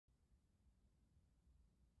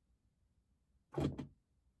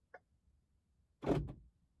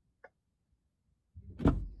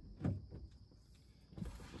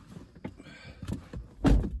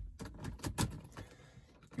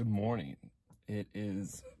morning. It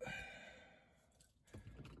is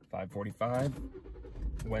 5:45,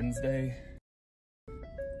 Wednesday,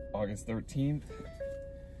 August 13th,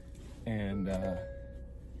 and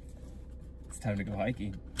it's time to go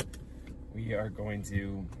hiking. We are going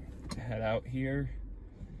to head out here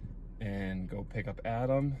and go pick up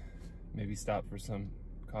Adam, maybe stop for some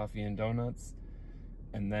coffee and donuts,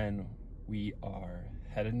 and then we are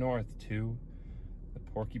headed north to the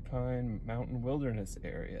Porcupine Mountain Wilderness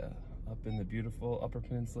area up in the beautiful Upper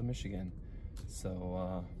Peninsula, Michigan.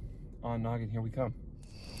 So on Noggin, here we come.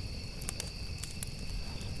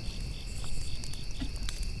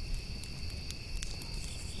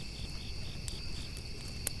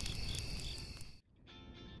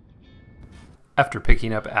 After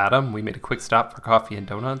picking up Adam, we made a quick stop for coffee and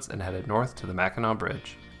donuts and headed north to the Mackinac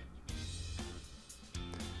Bridge.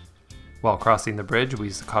 While crossing the bridge,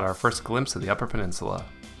 we caught our first glimpse of the Upper Peninsula.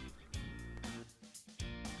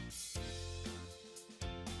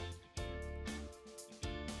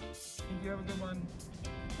 You have a good one.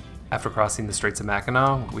 After crossing the Straits of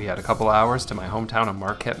Mackinac, we had a couple hours to my hometown of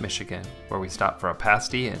Marquette, Michigan, where we stopped for a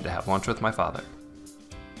pasty and to have lunch with my father.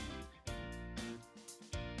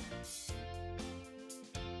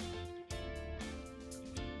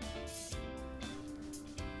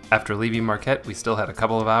 After leaving Marquette, we still had a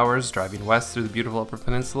couple of hours driving west through the beautiful Upper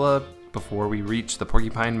Peninsula before we reached the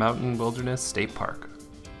Porcupine Mountain Wilderness State Park.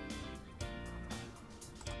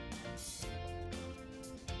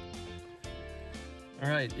 All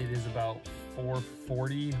right, it is about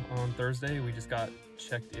 4:40 on Thursday. We just got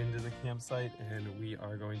checked into the campsite and we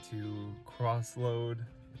are going to cross-load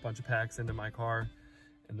a bunch of packs into my car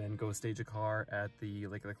and then go stage a car at the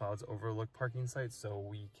Lake of the Clouds Overlook parking site so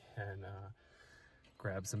we can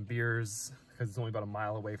grab some beers, because it's only about a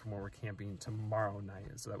mile away from where we're camping tomorrow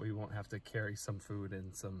night, so that we won't have to carry some food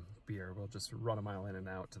and some beer. We'll just run a mile in and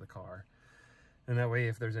out to the car. And that way,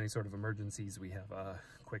 if there's any sort of emergencies, we have a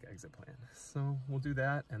quick exit plan. So we'll do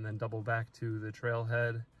that and then double back to the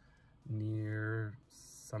trailhead near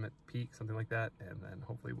Summit Peak, something like that, and then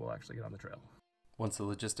hopefully we'll actually get on the trail. Once the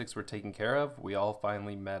logistics were taken care of, we all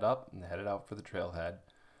finally met up and headed out for the trailhead.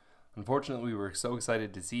 Unfortunately, we were so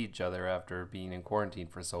excited to see each other after being in quarantine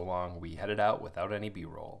for so long, we headed out without any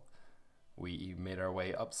B-roll. We made our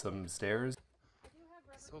way up some stairs.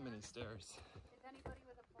 So many stairs.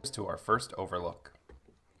 To our first overlook.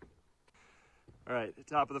 All right, the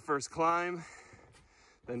top of the first climb,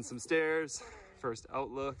 then some stairs, first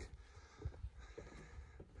outlook.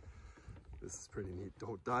 This is pretty neat.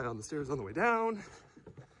 Don't die on the stairs on the way down.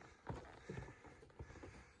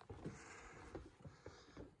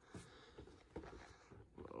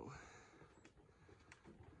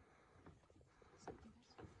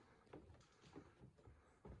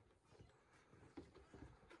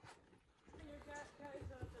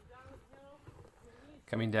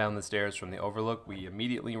 Coming down the stairs from the overlook, we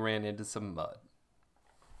immediately ran into some mud.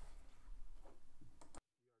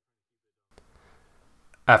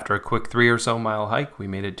 After a quick 3 or so mile hike, we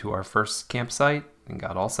made it to our first campsite and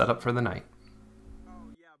got all set up for the night.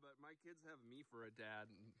 Oh yeah, but my kids have me for a dad.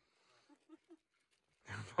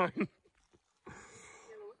 They're fine.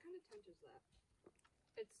 Yeah, but what kind of tent is that?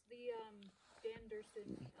 It's the Dan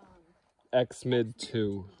Durston Xmid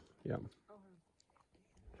 2. Yeah.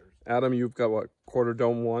 Adam, you've got what? Quarter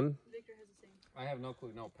dome 1? Victor has the same. I have no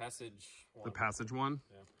clue. No, passage 1. The passage 1?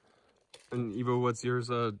 Yeah. And Evo, what's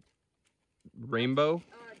yours? Rainbow?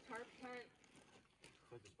 Tarp tent.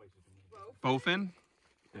 Bowfin?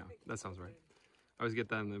 Yeah, that sounds right. I always get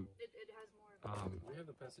that in the... It has more. We have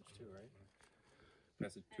the passage 2, right?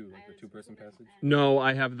 Passage 2, like the 2-person passage? No,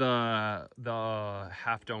 I have the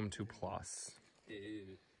half dome 2 plus.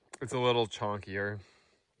 It's a little chonkier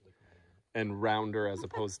and rounder as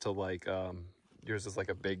opposed to like yours is like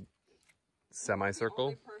a big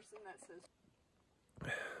semicircle.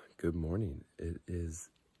 Good morning. It is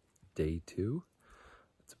day 2.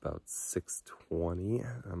 It's about 6:20.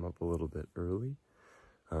 I'm up a little bit early.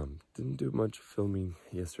 Didn't do much filming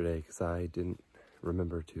yesterday because I didn't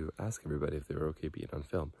remember to ask everybody if they were okay being on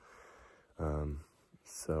film.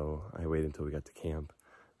 So I waited until we got to camp.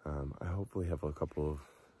 I hopefully have a couple of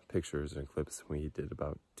pictures and clips. We did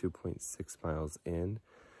about 2.6 miles in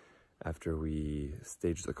after we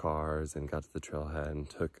staged the cars and got to the trailhead and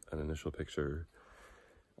took an initial picture.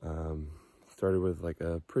 Started with like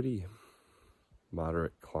a pretty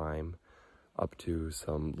moderate climb up to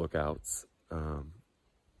some lookouts.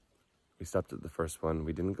 We stopped at the first one.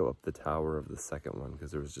 We didn't go up the tower of the second one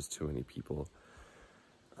because there was just too many people.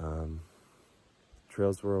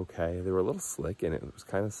 Trails were okay. They were a little slick and it was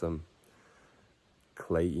kind of some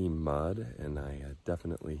clayey mud, and I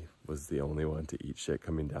definitely was the only one to eat shit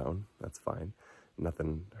coming down. That's fine.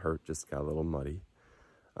 Nothing hurt, just got a little muddy.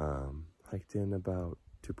 Hiked in about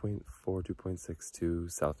 2.4, 2.6 to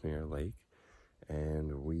South Mirror Lake,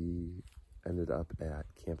 and we ended up at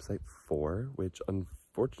campsite 4, which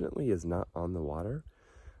unfortunately is not on the water.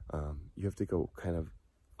 You have to go kind of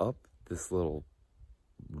up this little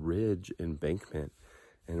ridge embankment,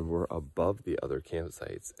 and we're above the other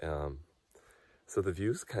campsites. So the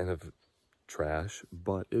view's kind of trash,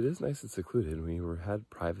 but it is nice and secluded. We had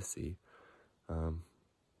privacy.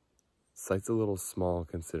 Site's a little small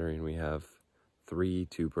considering we have 3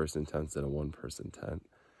 2-person tents and a 1-person tent.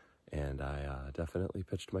 And I definitely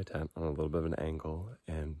pitched my tent on a little bit of an angle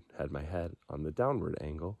and had my head on the downward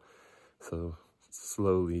angle. So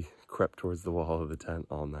slowly crept towards the wall of the tent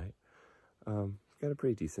all night. Got a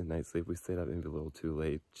pretty decent night's sleep. We stayed up maybe a little too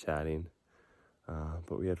late chatting,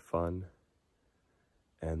 but we had fun.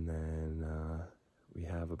 And then we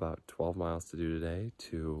have about 12 miles to do today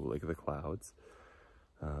to Lake of the Clouds.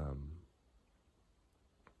 I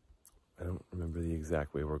don't remember the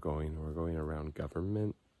exact way we're going. We're going around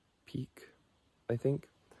Government Peak, I think.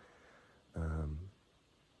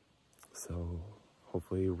 So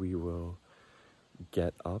hopefully we will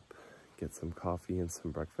get up, get some coffee and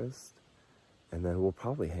some breakfast, and then we'll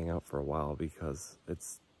probably hang out for a while because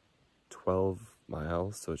it's 12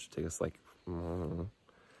 miles, so it should take us like,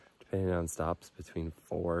 depending on stops, between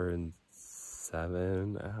 4 and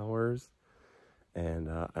 7 hours. And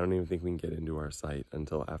I don't even think we can get into our site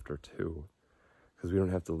until after 2, because we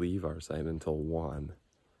don't have to leave our site until 1.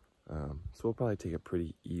 So we'll probably take it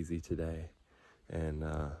pretty easy today and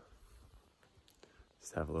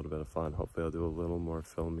just have a little bit of fun. Hopefully I'll do a little more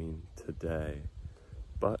filming today,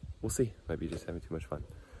 but we'll see. Might be just having too much fun.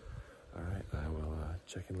 All right, I will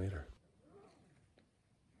check in later.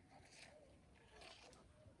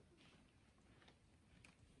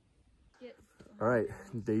 All right,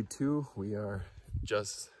 day 2. We are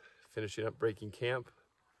just finishing up breaking camp.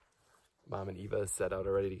 Mom and Eva set out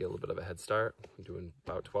already to get a little bit of a head start. We're doing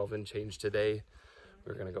about 12 and change today.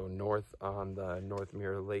 We're gonna go north on the North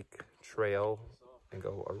Mirror Lake Trail and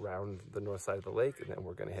go around the north side of the lake, and then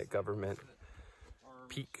we're gonna hit Government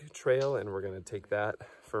Peak Trail, and we're gonna take that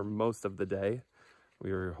for most of the day.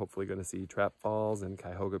 We are hopefully gonna see Trap Falls and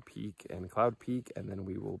Cuyahoga Peak and Cloud Peak, and then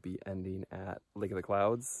we will be ending at Lake of the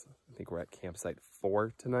Clouds. I think we're at campsite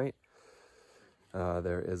 4 tonight.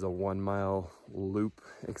 There is a 1-mile loop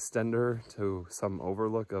extender to some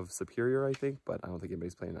overlook of Superior, I think, but I don't think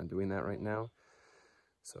anybody's planning on doing that right now.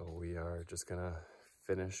 So we are just gonna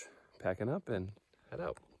finish packing up and head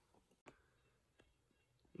out.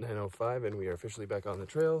 9:05, and we are officially back on the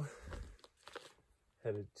trail.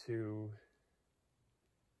 Headed to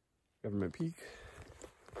Government Peak.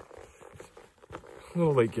 A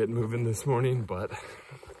little late getting moving this morning, but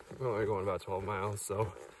we're only going about 12 miles,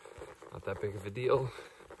 so not that big of a deal.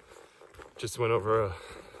 Just went over a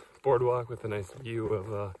boardwalk with a nice view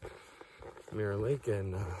of Mirror Lake,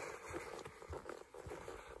 and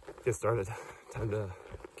get started. Time to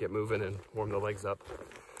get moving and warm the legs up,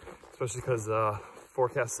 especially because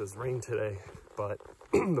forecast says rain today, but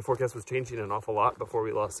the forecast was changing an awful lot before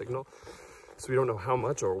we lost signal, so we don't know how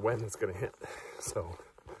much or when it's going to hit. So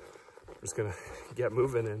we're just gonna get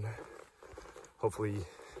moving and hopefully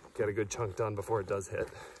get a good chunk done before it does hit.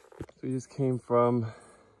 So we just came from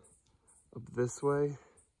up this way.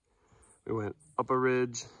 We went up a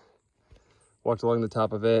ridge, walked along the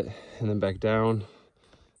top of it, and then back down.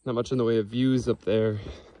 Not much in the way of views up there,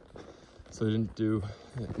 so we didn't do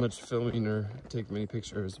much filming or take many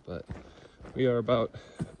pictures, but we are about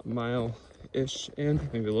a mile-ish in,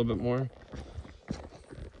 maybe a little bit more.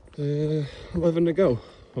 11 to go.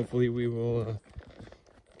 Hopefully we will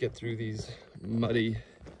get through these muddy,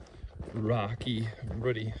 rocky,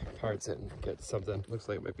 rooty parts and get something. Looks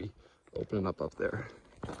like it might be opening up there.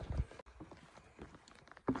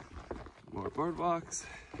 More boardwalks.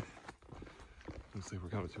 Looks like we're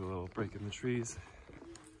coming to a little break in the trees.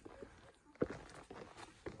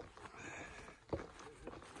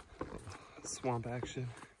 Swamp action.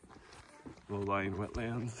 Low-lying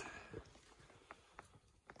wetlands.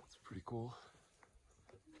 It's pretty cool.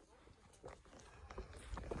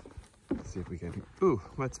 Let's see if we can, ooh,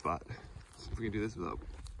 wet spot. See if we can do this without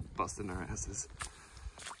busting our asses.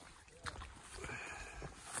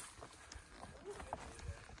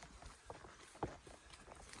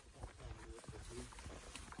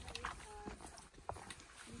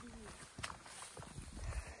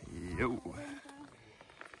 Yo.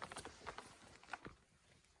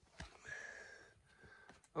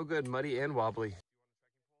 Oh good, muddy and wobbly.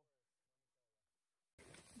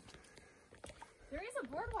 There is a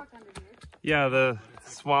boardwalk under here. Yeah, the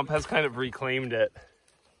Swamp has kind of reclaimed it.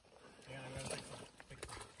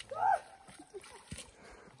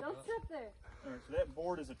 Don't sit there. Alright, so that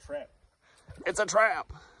board is a trap. It's a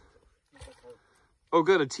trap. Oh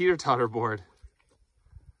good, a teeter-totter board.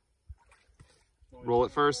 Roll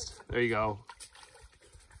it first. There you go.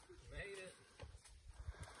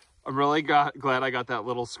 I'm really glad I got that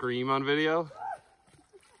little scream on video.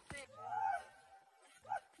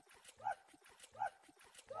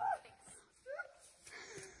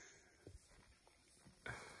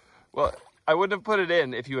 Well, I wouldn't have put it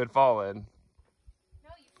in if you had fallen. No,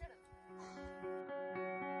 you should have.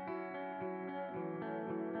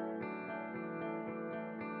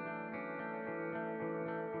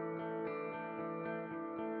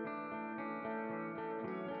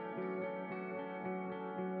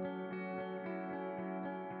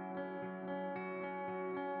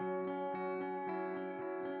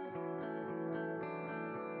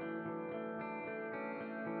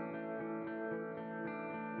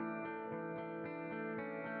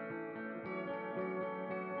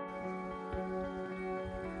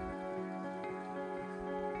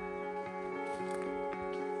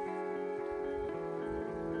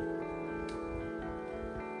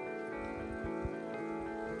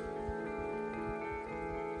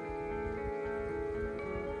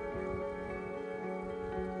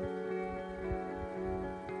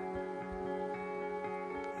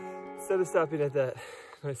 Instead of stopping at that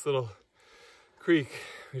nice little creek,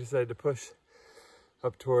 we decided to push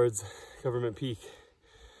up towards Government Peak.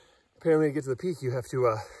 Apparently to get to the peak, you have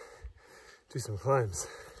to do some climbs.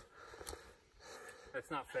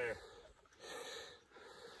 That's not fair.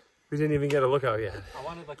 We didn't even get a lookout yet. I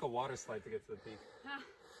wanted like a water slide to get to the peak.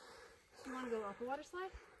 You want to go up a water slide?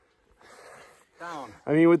 Down.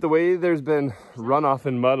 I mean, with the way there's been runoff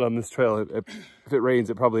and mud on this trail, if it rains,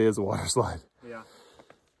 it probably is a water slide. Yeah.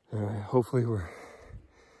 Hopefully we're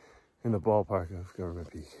in the ballpark of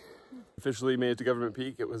Government Peak. Officially made it to Government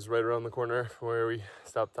Peak. It was right around the corner from where we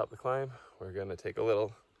stopped top the climb. We're gonna take a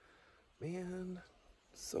little, man,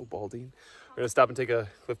 so balding. We're gonna stop and take a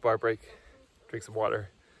Cliff Bar break, drink some water.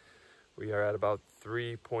 We are at about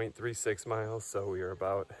 3.36 miles, so we are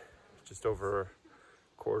about just over a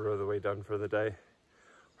quarter of the way done for the day.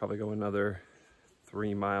 Probably go another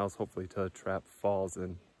 3 miles, hopefully to Trap Falls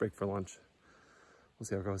and break for lunch. We'll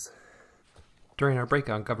see how it goes. During our break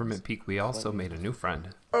on Government Peak, we also made a new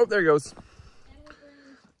friend. Oh, there he goes.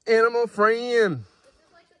 Animal friend. This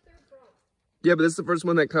is like the third frog. Yeah, but this is the first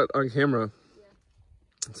one that cut on camera.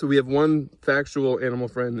 Yeah. So we have one factual animal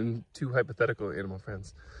friend and 2 hypothetical animal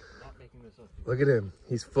friends. Not making this up. Look at him.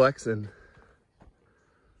 He's flexing.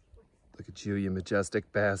 Look at you, you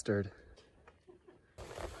majestic bastard.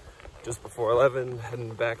 Just before 11,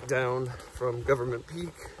 heading back down from Government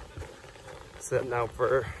Peak. Setting out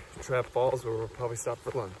for Trap Falls, where we'll probably stop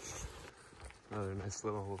for lunch. Another nice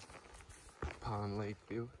little pond lake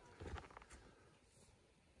view.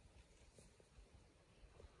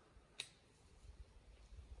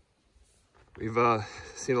 We've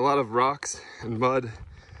seen a lot of rocks and mud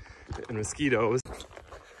and mosquitoes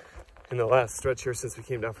in the last stretch here since we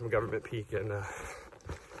came down from Government Peak, and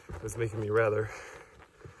it was making me rather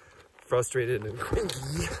frustrated and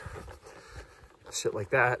cranky. Shit like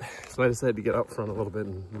that. So I decided to get out front a little bit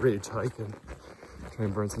and rage hike and try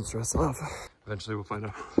and burn some stress off. Eventually we'll find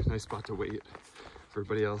a nice spot to wait for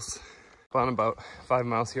everybody else. On about 5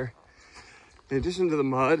 miles here. In addition to the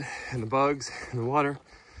mud and the bugs and the water,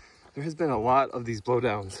 there has been a lot of these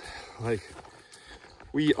blowdowns. Like,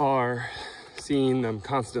 we are seeing them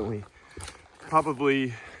constantly.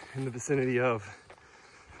 Probably in the vicinity of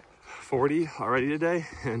 40 already today,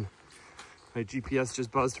 and my GPS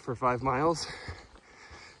just buzzed for 5 miles.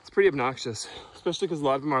 It's pretty obnoxious, especially because a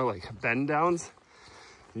lot of them are like bend downs.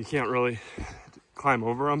 You can't really climb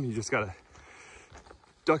over them. You just gotta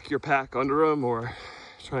duck your pack under them or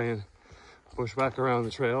try and push back around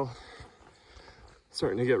the trail.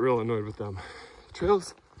 Starting to get real annoyed with them. The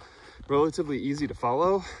trail's relatively easy to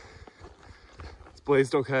follow. It's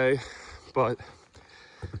blazed okay, but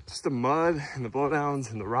just the mud and the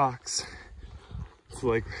blowdowns and the rocks, it's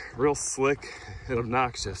like real slick and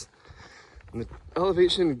obnoxious. And the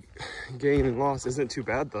elevation gain and loss isn't too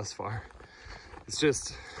bad thus far. It's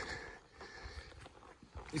just,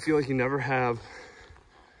 you feel like you never have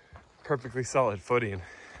perfectly solid footing.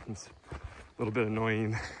 It's a little bit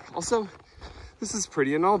annoying. Also, this is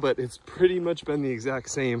pretty and all, but it's pretty much been the exact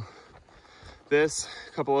same. This,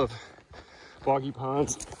 a couple of boggy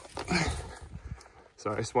ponds.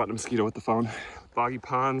 Sorry, I swatted a mosquito with the phone. Boggy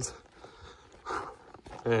ponds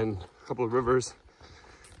and a couple of rivers.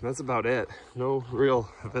 And that's about it. No real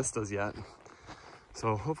vistas yet.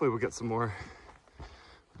 So hopefully we'll get some more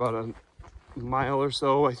about a mile or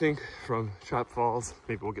so, I think, from Trap Falls.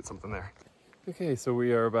 Maybe we'll get something there. Okay, so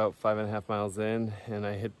we are about 5.5 miles in, and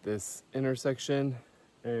I hit this intersection,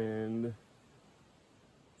 and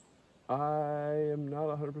I am not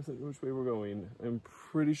 100% which way we're going. I'm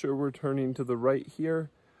pretty sure we're turning to the right here,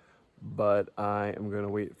 but I am going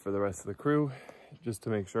to wait for the rest of the crew just to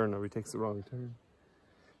make sure nobody takes the wrong turn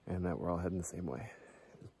and that we're all heading the same way.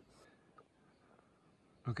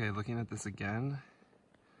 Okay, looking at this again,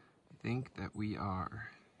 I think that we are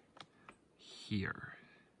here.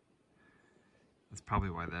 That's probably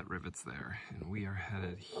why that rivet's there, and we are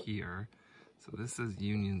headed here. So this is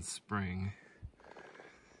Union Spring.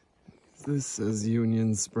 This says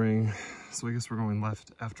Union Spring, so I guess we're going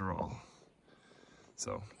left after all.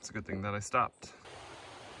 So it's a good thing that I stopped.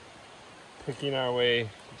 Picking our way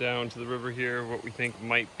down to the river here, what we think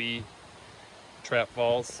might be Trap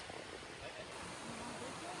Falls.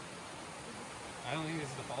 I don't think this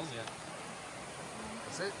is the falls yet.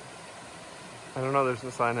 Is it? I don't know, there's no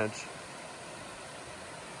signage.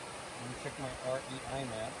 Let me check my REI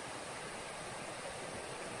map.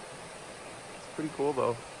 It's pretty cool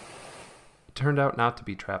though. It turned out not to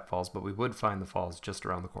be Trap Falls, but we would find the falls just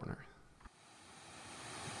around the corner.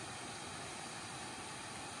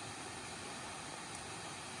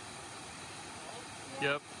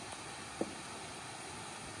 Yep.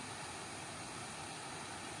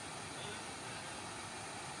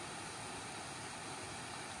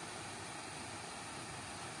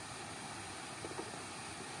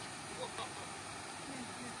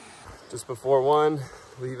 Just before 1,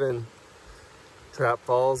 leaving Trap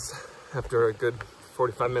Falls after a good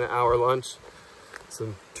 45-minute hour lunch.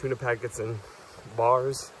 Some tuna packets and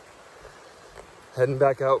bars. Heading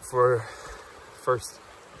back out for first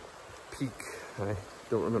peak. I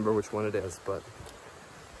don't remember which one it is, but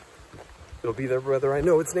it'll be there whether I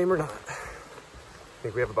know its name or not. I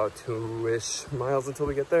think we have about 2-ish miles until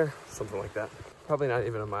we get there, something like that. Probably not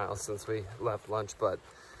even a mile since we left lunch, but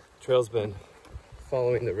the trail's been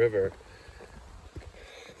following the river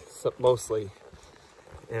mostly,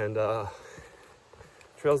 and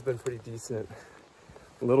trail's been pretty decent.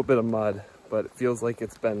 A little bit of mud, but it feels like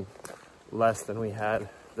it's been less than we had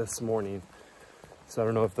this morning. So I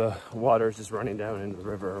don't know if the water is just running down into the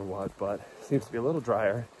river or what, but it seems to be a little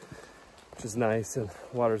drier, which is nice, and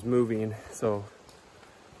water's moving, so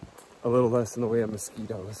a little less in the way of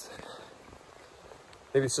mosquitoes.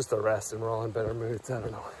 Maybe it's just a rest and we're all in better moods, I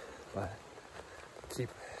don't know. But keep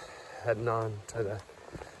heading on, try to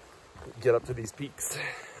get up to these peaks.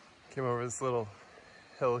 Came over this little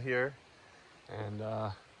hill here, and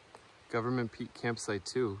Government Peak Campsite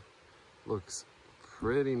 2 looks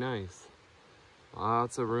pretty nice.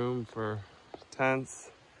 Lots of room for tents,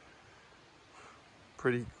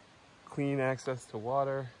 pretty clean access to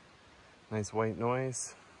water, nice white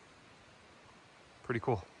noise, pretty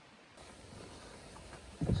cool.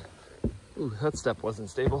 Ooh, that step wasn't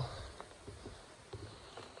stable.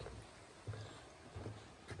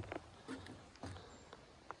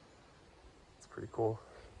 It's pretty cool.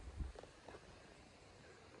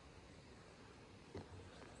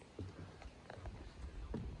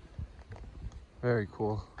 Very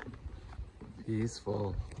cool.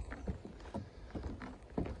 Peaceful.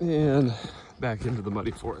 And back into the muddy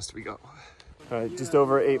forest we go. All right, just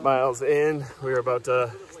over 8 miles in, we're about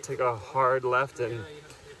to take a hard left, and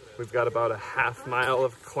we've got about a half mile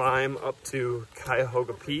of climb up to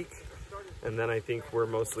Cuyahoga Peak. And then I think we're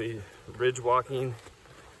mostly ridge walking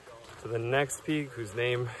to the next peak, whose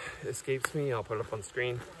name escapes me. I'll put it up on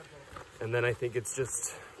screen. And then I think it's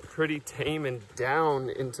just pretty tame and down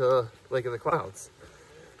into Lake of the Clouds.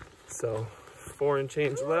 So 4 and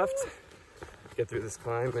change left. Get through this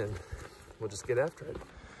climb and we'll just get after it.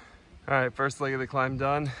 All right, first leg of the climb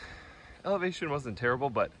done. Elevation wasn't terrible,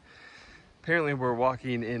 but apparently we're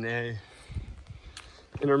walking in a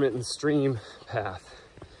intermittent stream path.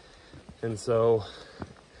 And so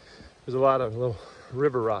there's a lot of little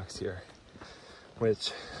river rocks here,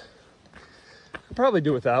 which I'll probably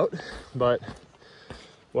do without, but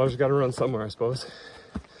water's gotta run somewhere, I suppose.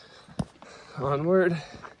 Onward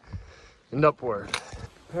and upward.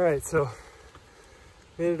 All right, so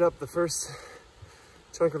made it up the first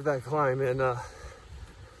chunk of that climb, and I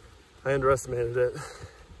underestimated it.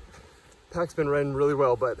 Pack's been riding really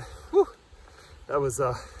well, but whew, that was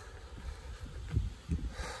a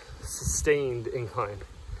sustained incline.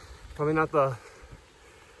 Probably not the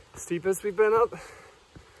steepest we've been up,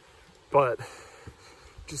 but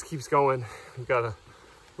just keeps going. We've got a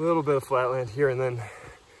little bit of flatland here and then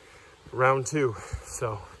round 2,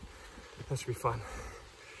 so that should be fun.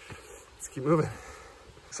 Let's keep moving.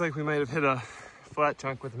 Looks like we might have hit a flat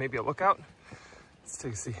chunk with maybe a lookout. Let's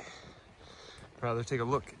take a see. Rather take a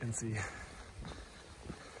look and see.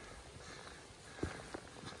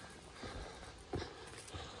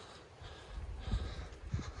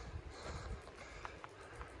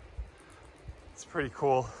 It's pretty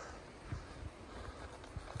cool.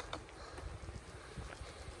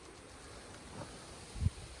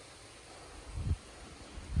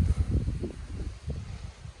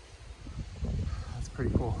 That's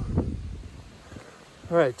pretty cool.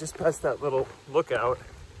 All right, just past that little lookout.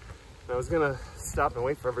 I was gonna stop and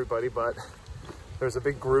wait for everybody, but there's a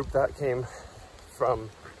big group that came from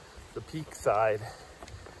the peak side,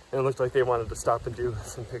 and it looked like they wanted to stop and do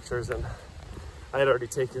some pictures, and I had already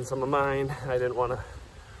taken some of mine. I didn't want to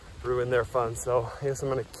ruin their fun, so I guess I'm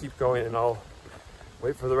gonna keep going and I'll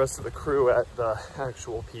wait for the rest of the crew at the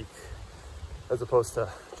actual peak as opposed to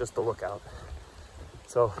just the lookout.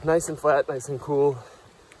 So nice and flat, nice and cool,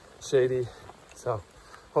 shady. So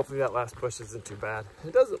hopefully that last push isn't too bad.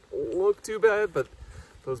 It doesn't look too bad, but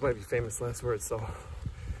those might be famous last words, so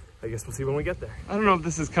I guess we'll see when we get there. I don't know if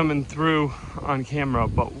this is coming through on camera,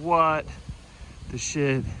 but what the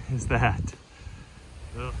shit is that?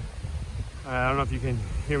 Ugh. I don't know if you can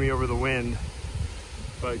hear me over the wind,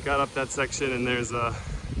 but got up that section and there's a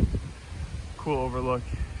cool overlook.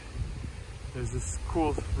 There's this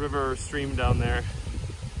cool river or stream down there.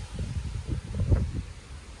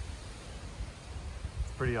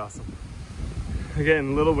 Pretty awesome. Again,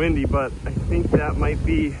 a little windy, but I think that might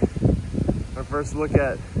be our first look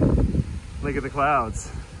at Lake of the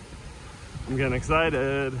Clouds. I'm getting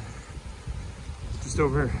excited. Just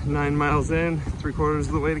over 9 miles in, 3/4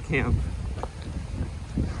 of the way to camp.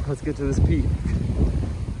 Let's get to this peak.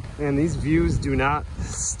 And these views do not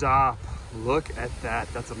stop. Look at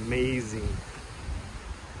that, that's amazing.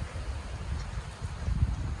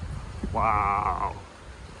 Wow.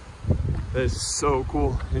 That is so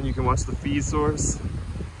cool, and you can watch the feed source.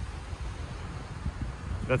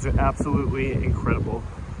 That's absolutely incredible.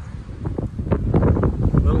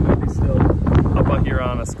 A little windy still. Up out here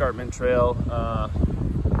on Escarpment Trail.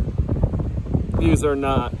 Views are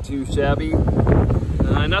not too shabby.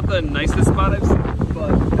 Not the nicest spot I've seen,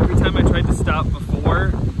 but every time I tried to stop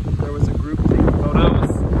before, there was a group taking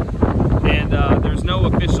photos, and there's no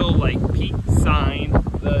official like peak sign.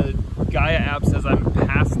 The Gaia app says I'm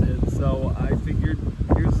past it, so I figured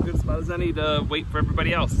here's as good a spot as any to wait for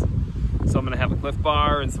everybody else. So I'm gonna have a Cliff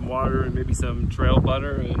Bar and some water and maybe some trail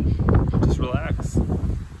butter and just relax.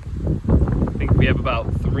 I think we have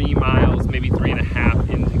about 3 miles, maybe 3.5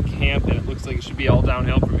 into camp, and it looks like it should be all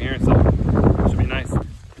downhill from here, so it should be nice.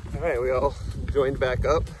 All right, we all joined back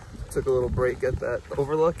up, took a little break at that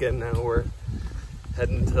overlook, and now we're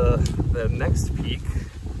heading to the next peak,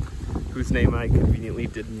 whose name I conveniently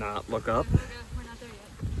did not look up. We're not there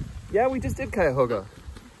yet. Yeah, we just did Cuyahoga.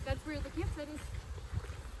 That's where the campsite is.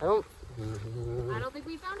 I don't think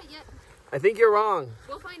we found it yet. I think you're wrong.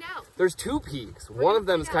 We'll find out. There's 2 peaks. One of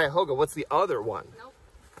them is Cuyahoga. What's the other one? Nope.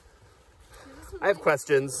 I have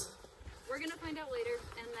questions. We're gonna find out later,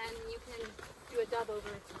 and then you can do a dub over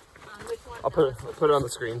on which one. I'll put it on the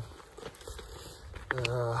screen.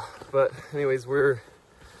 But anyways, we're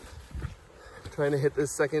trying to hit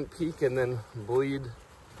this second peak and then bleed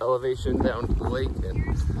elevation down to the lake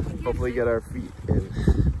and hopefully get our feet in.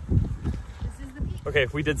 This is the peak. Okay,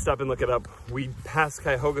 we did stop and look it up. We passed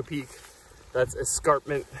Cuyahoga Peak. That's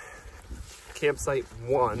Escarpment Campsite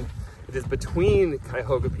 1. It is between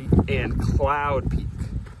Cuyahoga Peak and Cloud Peak.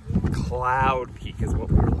 Cloud Peak is what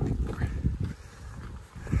we were looking for.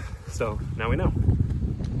 So now we know.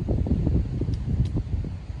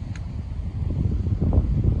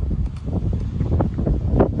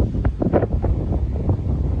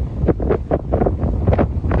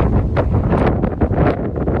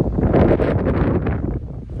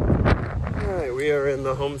 We are in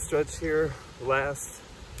the home stretch here, last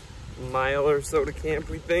mile or so to camp,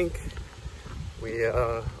 we think. We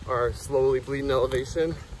are slowly bleeding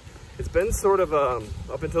elevation. It's been sort of,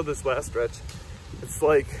 up until this last stretch, it's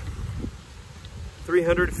like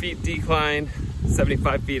 300 feet decline,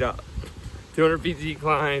 75 feet up. 200 feet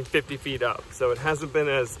decline, 50 feet up. So it hasn't been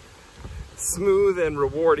as smooth and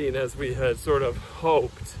rewarding as we had sort of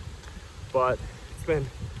hoped, but it's been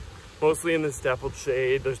mostly in this dappled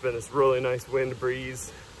shade. There's been this really nice wind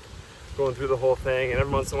breeze going through the whole thing, and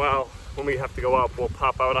every once in a while when we have to go up, we'll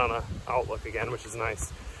pop out on an outlook again, which is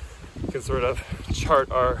nice. We can sort of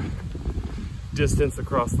chart our distance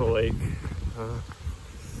across the lake.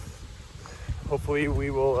 Hopefully we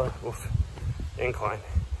will incline.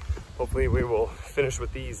 Hopefully we will finish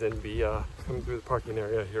with these and be coming through the parking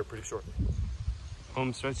area here pretty shortly.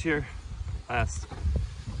 Home stretch here, last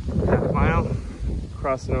half mile,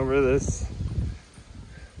 crossing over this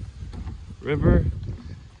river, and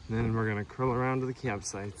then we're gonna curl around to the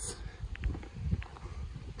campsites.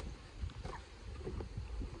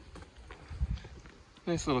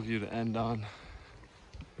 Nice little view to end on.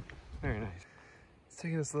 Very nice. It's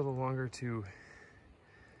taking us a little longer to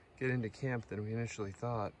get into camp than we initially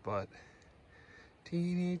thought, but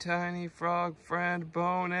teeny tiny frog friend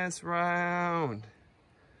bonus round.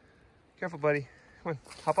 Careful, buddy. Come on,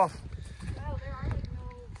 hop off. Wow, there are like no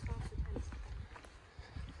spots for tents.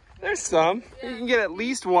 There's some. Yeah. You can get at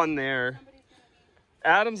least one there.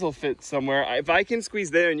 Adams will fit somewhere. If I can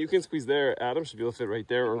squeeze there and you can squeeze there, Adam should be able to fit right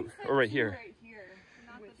there or right here. Right here.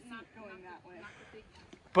 Not going that way.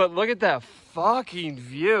 But look at that fucking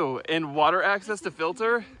view and water access to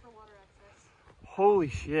filter. For water access. Holy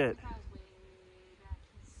shit.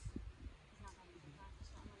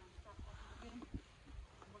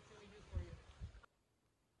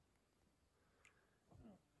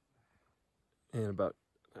 And about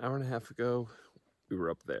an hour and a half ago, we were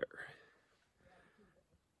up there.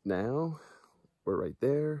 Now, we're right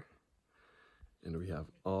there, and we have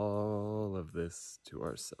all of this to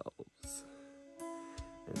ourselves.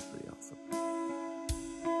 And it's pretty awesome.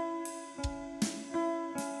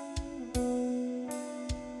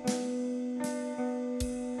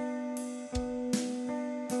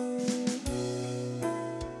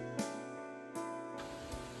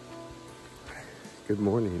 Good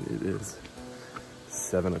morning. It is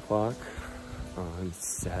 7 o'clock on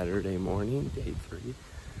Saturday morning, day 3.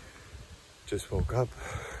 Just woke up,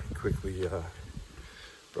 quickly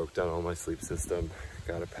broke down all my sleep system,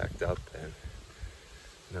 got it packed up, and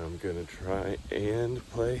now I'm gonna try and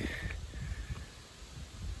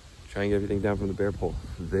get everything down from the bear pole.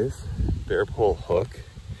 This bear pole hook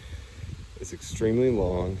is extremely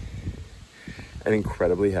long and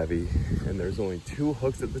incredibly heavy, and there's only 2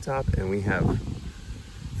 hooks at the top, and we have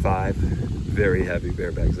 5 very heavy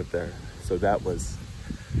bear bags up there. So that was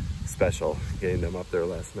special, getting them up there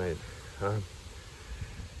last night.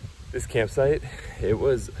 This campsite, it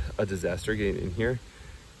was a disaster getting in here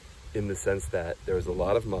in the sense that there was a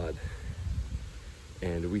lot of mud,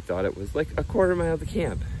 and we thought it was like a quarter mile to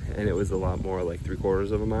camp, and it was a lot more like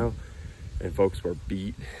 3/4 of a mile, and folks were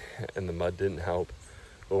beat and the mud didn't help.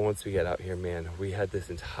 But once we got out here, man, we had this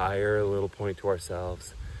entire little point to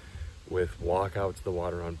ourselves with walk out to the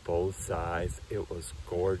water on both sides. It was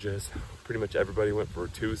gorgeous. Pretty much everybody went for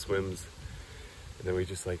 2 swims, and then we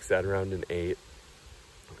just like sat around and ate,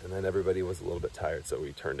 and then everybody was a little bit tired, so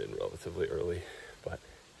we turned in relatively early. But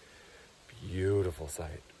beautiful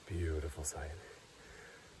sight, beautiful sight.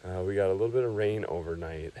 We got a little bit of rain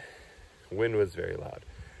overnight. Wind was very loud.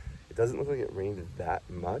 It doesn't look like it rained that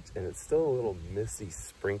much, and it's still a little misty,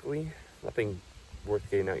 sprinkly. Nothing worth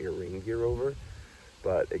getting out your rain gear over,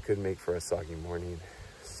 but it could make for a soggy morning.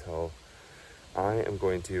 So I am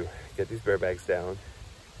going to get these bear bags down,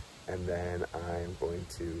 and then I'm going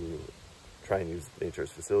to try and use nature's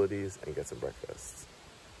facilities and get some breakfast.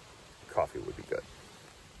 Coffee would be good.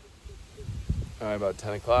 All right, about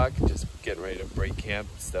 10 o'clock, just getting ready to break camp,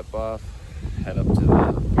 step off, head up to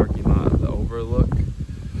the parking lot, the overlook,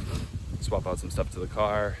 swap out some stuff to the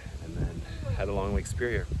car, and then head along Lake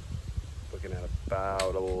Superior. Looking at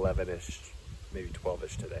about 11-ish, maybe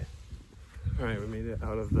 12-ish today. All right, we made it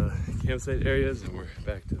out of the campsite areas, and we're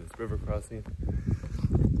back to this river crossing.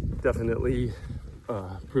 Definitely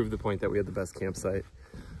proved the point that we had the best campsite.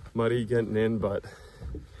 Muddy getting in, but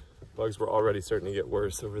bugs were already starting to get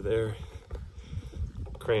worse over there.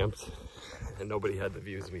 Cramped, and nobody had the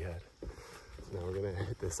views we had. So now we're gonna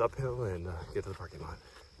hit this uphill and get to the parking lot.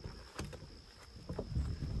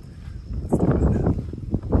 Let's do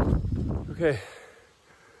it. Okay.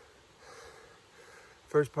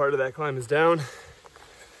 First part of that climb is down.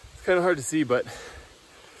 It's kind of hard to see, but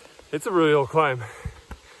it's a really old climb.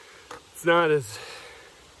 It's not as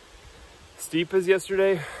steep as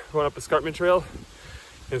yesterday, going up Escarpment Trail,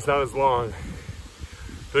 and it's not as long.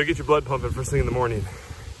 But it'll get your blood pumping first thing in the morning.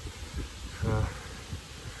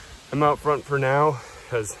 I'm out front for now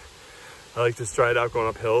because I like to stride out going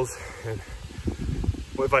up hills, and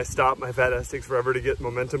if I stop, my fat ass takes forever to get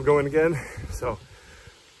momentum going again. So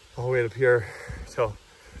I'll wait up here till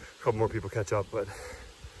a couple more people catch up, but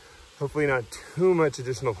hopefully not too much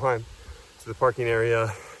additional climb to the parking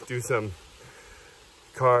area, do some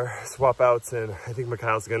car swap outs, and I think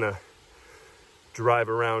Mikhail's gonna drive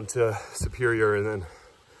around to Superior and then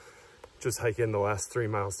just hike in the last 3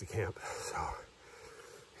 miles to camp. So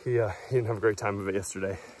he didn't have a great time of it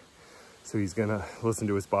yesterday, so he's gonna listen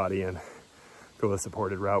to his body and go the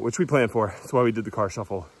supported route, which we planned for. That's why we did the car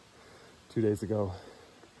shuffle 2 days ago.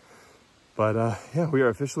 But yeah, we are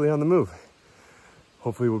officially on the move.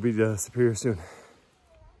 Hopefully we'll be to Superior soon.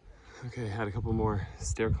 Okay, had a couple more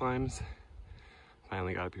stair climbs.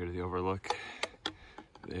 Finally got up here to the overlook.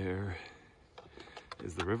 There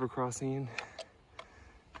is the river crossing.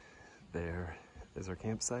 There is our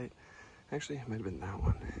campsite. Actually, it might have been that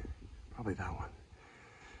one. Probably that one.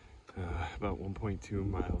 About 1.2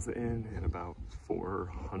 miles in and about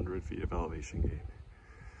 400 feet of elevation gain.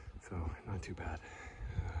 So not too bad.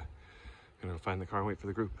 Gonna go find the car and wait for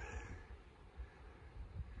the group.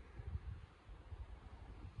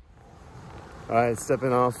 All right,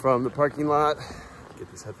 stepping off from the parking lot. Get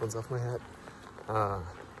these headphones off my head.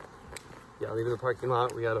 Yeah, leaving the parking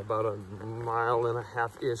lot. We got about a 1.5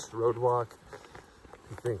 mile-ish road walk.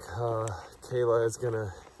 I think Kayla is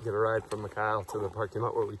gonna get a ride from Mikhail to the parking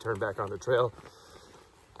lot where we turn back on the trail.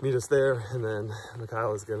 Meet us there, and then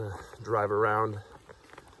Mikhail is gonna drive around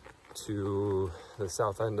to the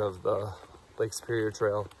south end of the Lake Superior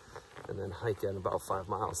Trail and then hike in about 5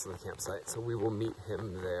 miles to the campsite. So we will meet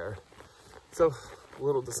him there. So a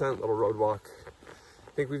little descent, little road walk.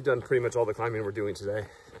 I think we've done pretty much all the climbing we're doing today,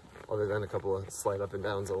 other than a couple of slight up and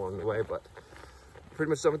downs along the way, but pretty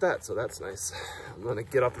much done with that, so that's nice. I'm gonna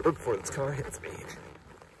get off the road before this car hits me.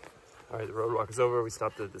 All right, the road walk is over. We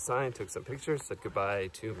stopped at the sign, took some pictures, said goodbye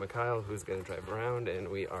to Mikhail, who's gonna drive around, and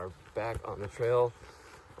we are back on the trail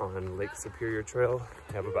on Lake Superior Trail.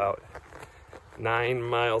 We have about 9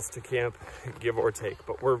 miles to camp, give or take,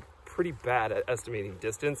 but we're pretty bad at estimating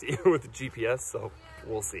distance, even with the GPS, so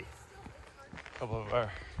we'll see. A couple of our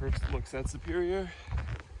first looks at Superior.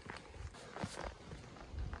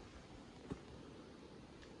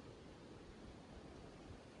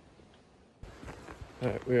 All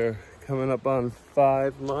right, we are coming up on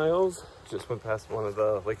 5 miles. Just went past one of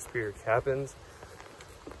the Lake Superior cabins.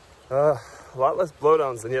 A lot less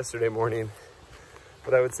blowdowns than yesterday morning,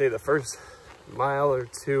 but I would say the first mile or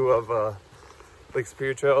two of Lake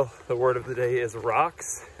Superior Trail, the word of the day is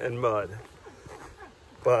rocks and mud.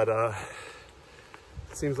 But it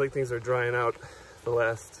seems like things are drying out the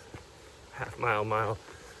last half mile.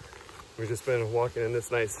 We've just been walking in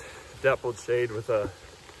this nice dappled shade with a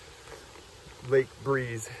lake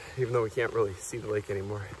breeze, even though we can't really see the lake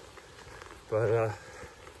anymore. But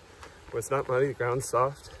when it's not muddy, the ground's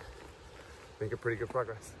soft, making pretty good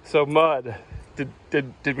progress. So mud,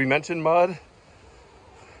 did we mention mud?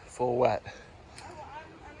 It's a little wet.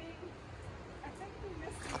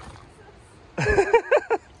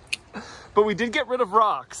 But we did get rid of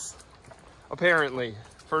rocks, apparently,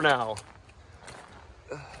 for now.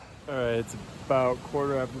 All right, it's about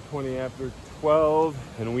 12:15,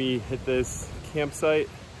 and we hit this campsite,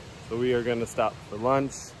 so we are gonna stop for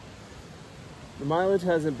lunch. The mileage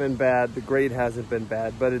hasn't been bad, the grade hasn't been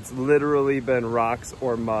bad, but it's literally been rocks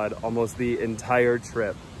or mud almost the entire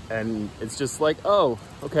trip. And it's just like, oh,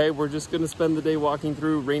 okay, we're just gonna spend the day walking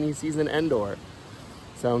through rainy season Endor.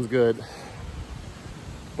 Sounds good.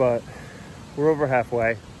 But we're over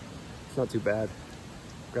halfway. It's not too bad.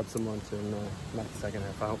 Grab some lunch and knock the second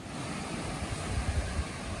half out.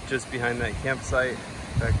 Just behind that campsite,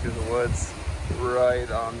 back through the woods,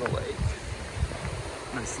 right on the lake.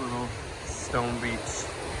 Nice little stone beach.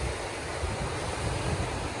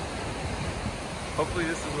 Hopefully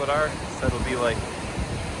this is what our set will be like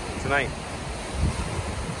tonight.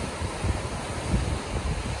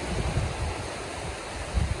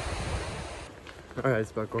 All right,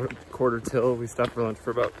 it's about quarter till. We stopped for lunch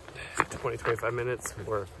for about 20-25 minutes.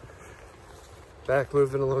 We're back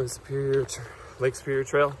moving along Lake Superior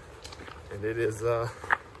Trail, and it is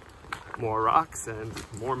more rocks and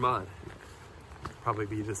more mud. Probably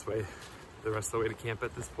be this way the rest of the way to camp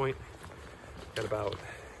at this point. Got about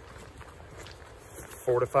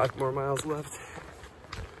 4 to 5 more miles left.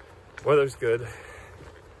 Weather's good,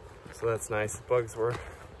 so that's nice. The bugs were a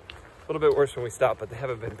little bit worse when we stopped, but they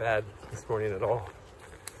haven't been bad this morning at all.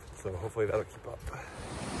 So hopefully that'll keep up.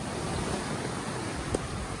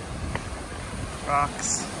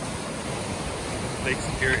 Rocks, Lake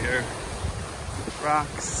Superior,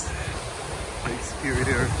 rocks, Lake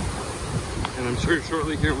Superior. And I'm sure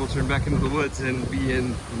shortly here we'll turn back into the woods and be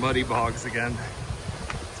in muddy bogs again.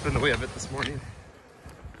 It's been the way of it this morning.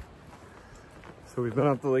 So we've been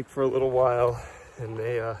up the lake for a little while, and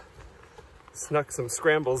they snuck some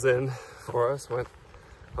scrambles in for us. Went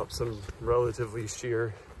up some relatively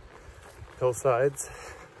sheer hillsides.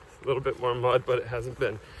 A little bit more mud, but it hasn't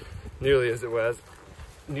been nearly as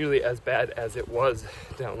bad as it was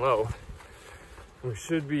down low. We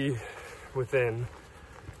should be within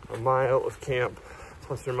a mile of camp,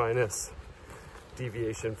 plus or minus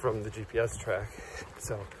deviation from the GPS track.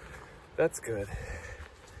 So that's good.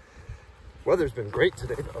 Weather's been great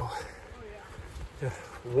today though. Yeah,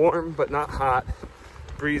 warm but not hot,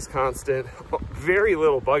 breeze constant, very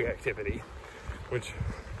little bug activity, which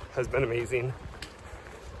has been amazing.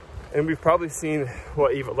 And we've probably seen,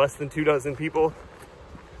 what, even less than 2 dozen people?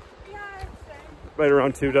 Yeah, I'd say. Right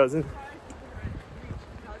around 2 dozen.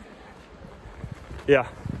 Yeah.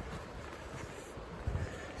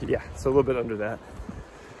 Yeah, so a little bit under that.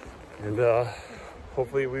 And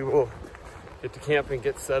hopefully we will get to camp and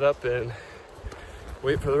get set up and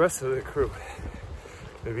wait for the rest of the crew.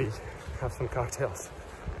 Maybe have some cocktails.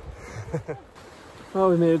 Well,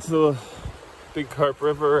 we made it to the big Carp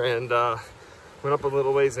River and went up a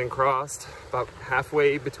little ways and crossed about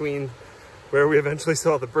halfway between where we eventually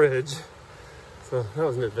saw the bridge. So that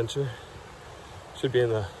was an adventure. Should be in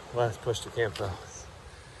the last push to camp though.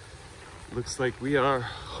 Looks like we are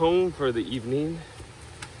home for the evening.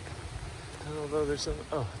 Although there's some,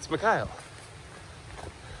 oh, it's Mikhail.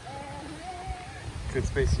 Good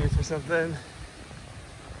space here for something.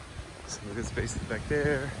 Some good spaces back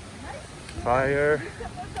there. Fire.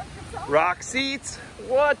 Rock seats?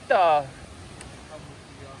 What the?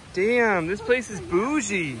 Damn, this place is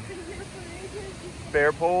bougie.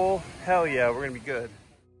 Bear pole? Hell yeah, we're gonna be good.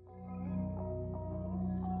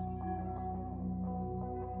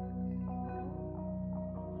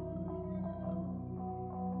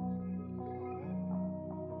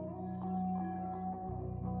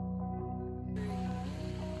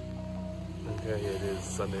 Okay, it is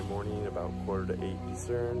Sunday morning, about 7:45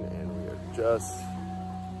 Eastern, and we are just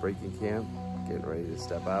breaking camp, getting ready to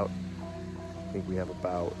step out. I think we have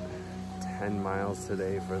about 10 miles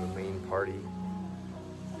today for the main party.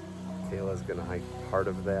 Kayla's gonna hike part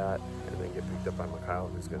of that and then get picked up by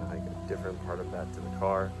Mikhail, who's gonna hike a different part of that to the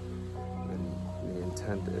car. And the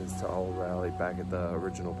intent is to all rally back at the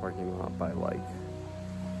original parking lot by like,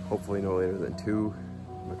 hopefully no later than 2.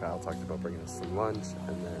 Mikhail talked about bringing us some lunch,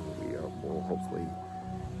 and then we'll hopefully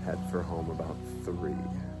head for home about 3.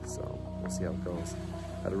 So we'll see how it goes.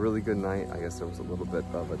 Had a really good night. I guess there was a little bit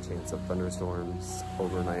of a chance of thunderstorms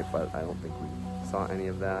overnight, but I don't think we saw any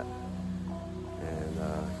of that. And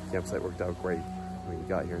campsite worked out great. We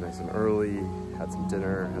got here nice and early, had some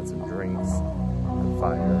dinner, had some drinks, had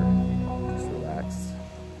fire, just relaxed.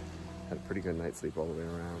 Had a pretty good night's sleep all the way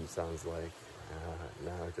around, sounds like.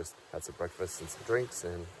 Now I just had some breakfast and some drinks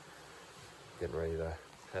and getting ready to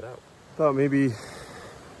head out. Thought maybe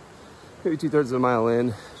 2/3 of a mile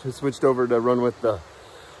in, just switched over to run with the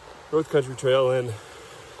North Country Trail and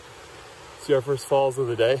see our first falls of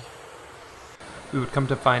the day. We would come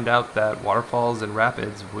to find out that waterfalls and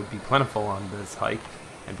rapids would be plentiful on this hike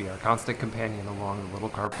and be our constant companion along the Little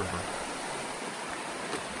Carp River.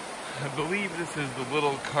 I believe this is the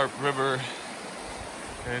Little Carp River,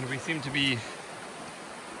 and we seem to be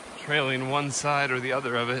trailing one side or the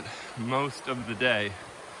other of it most of the day.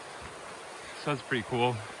 So that's pretty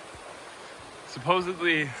cool.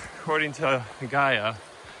 Supposedly, according to Gaia,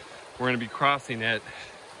 we're going to be crossing it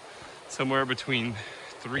somewhere between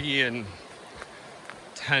 3 and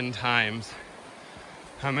 10 times.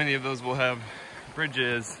 How many of those will have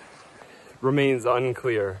bridges remains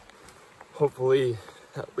unclear. Hopefully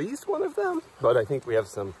at least one of them, but I think we have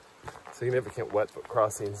some significant wet foot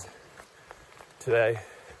crossings today.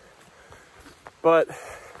 But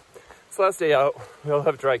it's the last day out. We all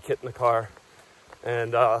have dry kit in the car,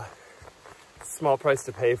 and small price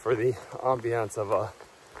to pay for the ambiance of a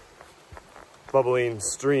bubbling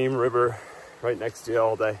stream river right next to you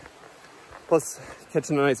all day. Plus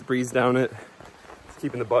catching a nice breeze down it,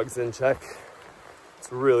 keeping the bugs in check.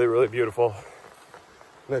 It's really, really beautiful.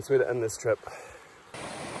 Nice way to end this trip.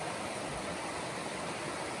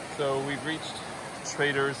 So we've reached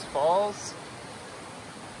Traders Falls.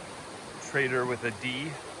 Trader with a D,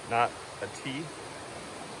 not a T.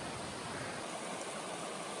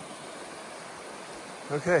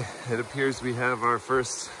 Okay, it appears we have our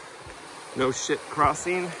first no shit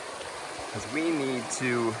crossing, as we need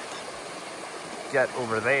to get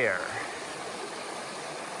over there.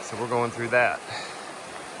 So we're going through that.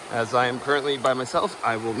 As I am currently by myself,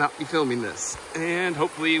 I will not be filming this, and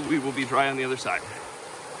hopefully we will be dry on the other side.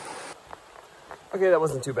 Okay, that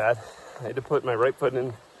wasn't too bad. I had to put my right foot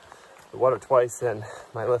in the water twice and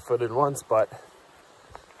my left foot in once, but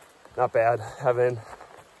not bad. Having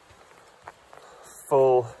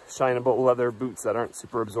full shineable leather boots that aren't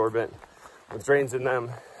super absorbent with drains in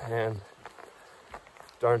them, and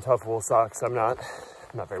darn tough wool socks. I'm not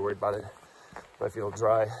very worried about it. I feel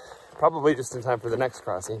dry, probably just in time for the next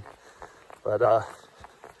crossing, but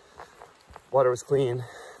water was clean,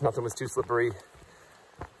 nothing was too slippery,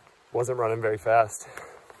 wasn't running very fast.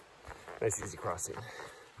 Nice easy crossing.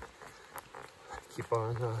 Keep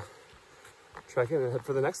on trekking and head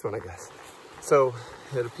for the next one, I guess. So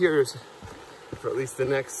it appears for at least the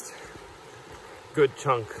next good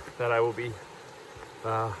chunk that I will be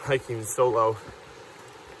hiking solo,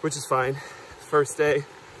 which is fine. First day,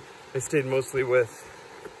 I stayed mostly with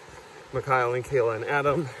Mikhail and Kayla and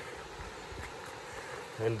Adam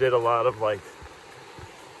and did a lot of like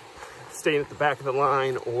staying at the back of the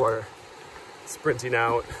line or sprinting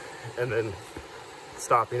out and then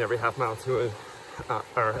stopping every half mile to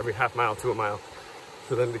a mile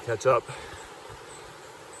for them to catch up.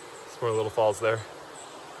 Some more little falls there.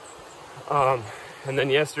 And then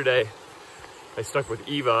yesterday I stuck with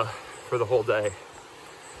Eva for the whole day,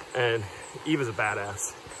 and Eva's a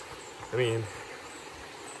badass. I mean,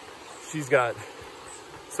 she's got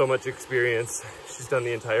so much experience. She's done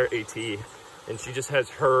the entire AT, and she just has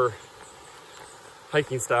her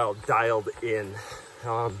hiking style dialed in.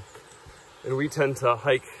 And we tend to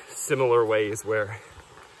hike similar ways where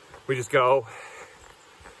we just go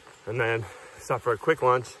and then stop for a quick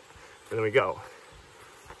lunch and then we go.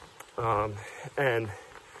 And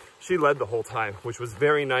she led the whole time, which was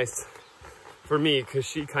very nice for me because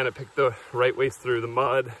she kind of picked the right ways through the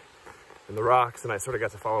mud and the rocks, and I sort of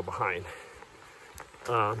got to follow behind.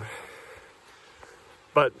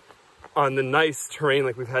 But on the nice terrain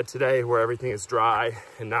like we've had today, where everything is dry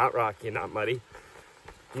and not rocky and not muddy,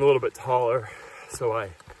 I'm a little bit taller, so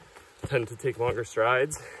I tend to take longer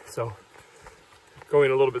strides. So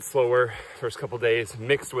going a little bit slower first couple days,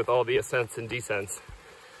 mixed with all the ascents and descents,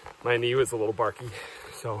 my knee was a little barky.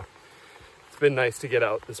 So it's been nice to get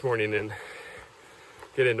out this morning and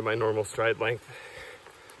get into my normal stride length,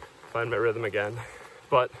 find my rhythm again.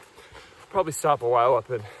 But probably stop a while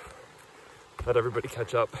up and let everybody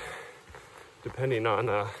catch up, depending on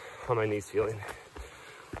how my knee's feeling.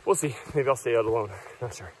 We'll see. Maybe I'll stay out alone.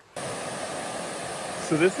 Not sure.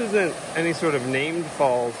 So this isn't any sort of named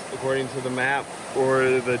falls according to the map or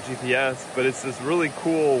the GPS, but it's this really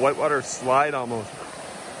cool whitewater slide almost.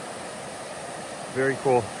 Very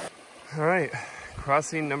cool. All right,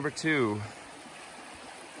 crossing number 2.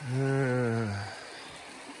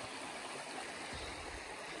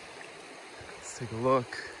 Let's take a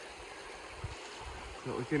look.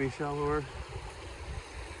 Does it look any shallower?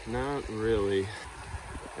 Not really.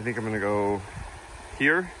 I think I'm gonna go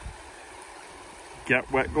here,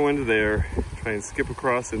 get wet going to there, try and skip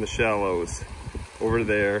across in the shallows, over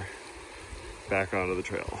there, back onto the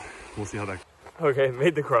trail. We'll see how that goes. Okay,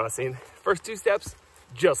 made the crossing. First 2 steps,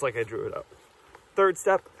 just like I drew it up. 3rd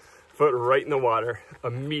step, foot right in the water,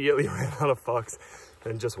 immediately ran out of fucks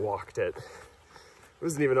and just walked it. It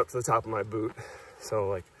wasn't even up to the top of my boot, so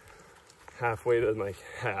like halfway to my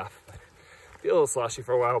half. Be a little sloshy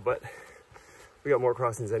for a while, but we got more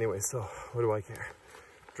crossings anyway, so what do I care?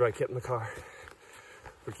 Dry kit in the car.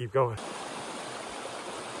 We keep going.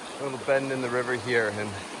 A little bend in the river here, and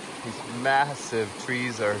these massive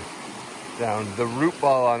trees are down. The root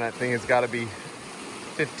ball on that thing has got to be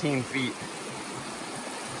 15 feet.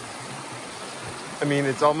 I mean,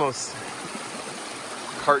 it's almost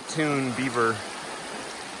cartoon beaver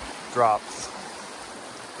drops.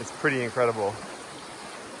 It's pretty incredible.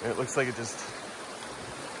 And it looks like it just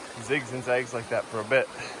zigs and zags like that for a bit.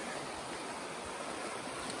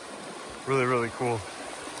 Really, really cool.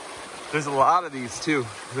 There's a lot of these too.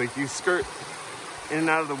 Like you skirt in and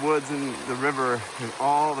out of the woods and the river, and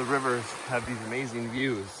all the rivers have these amazing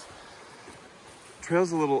views.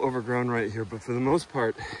 Trail's a little overgrown right here, but for the most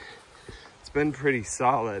part, it's been pretty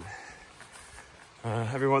solid.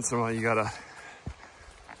 Every once in a while you gotta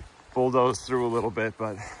bulldoze through a little bit,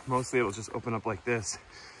 but mostly it'll just open up like this.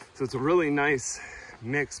 So it's a really nice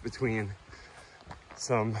mix between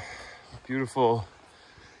some beautiful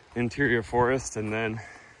interior forest and then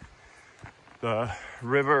the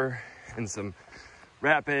river and some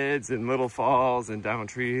rapids and little falls and down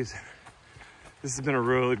trees. This has been a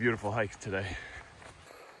really beautiful hike today.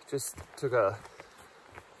 Just took a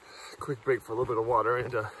quick break for a little bit of water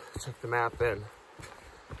and to check the map, and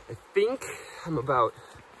I think I'm about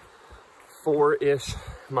 4-ish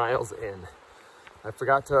miles in. I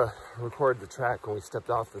forgot to record the track when we stepped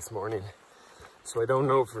off this morning, so I don't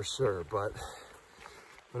know for sure, but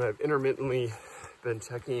when I've intermittently been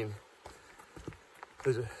checking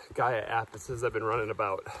the Gaia app, it says I've been running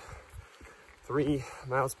about 3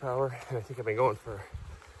 miles per hour, and I think I've been going for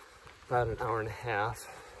about an hour and a half.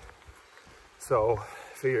 So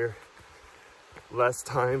I figure less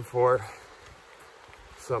time for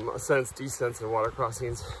some ascents, descents, and water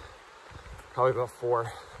crossings, probably about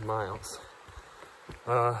 4 miles.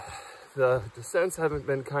 The descents haven't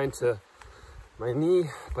been kind to my knee,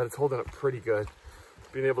 but it's holding up pretty good.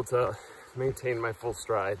 Being able to maintain my full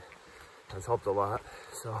stride has helped a lot.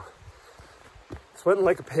 So sweating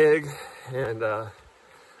like a pig, and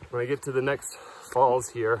when I get to the next falls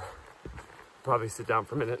here, Probably sit down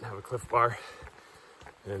for a minute and have a Cliff Bar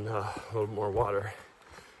and a little more water.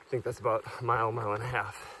 I think that's about a mile, mile and a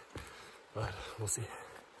half, but we'll see.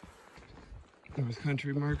 North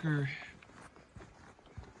Country marker,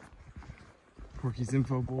 Porkies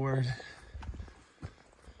info board.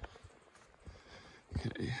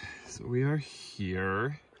 Okay, so we are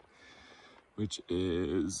here, which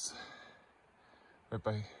is right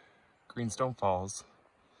by Greenstone Falls.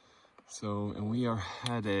 So, and we are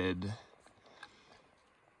headed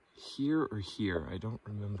here or here. I don't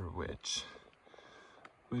remember which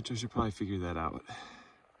I should probably figure that out.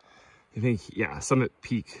 I think, yeah, Summit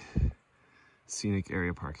Peak Scenic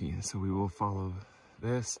Area Parking. So we will follow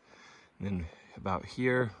this, and then about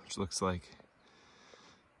here, which looks like,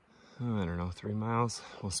 oh, I don't know, 3 miles.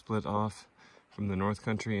 We'll split off from the North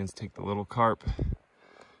Country and take the Little Carp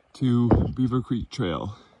to Beaver Creek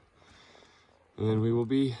Trail. And then we will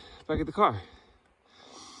be back at the car.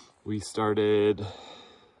 We started,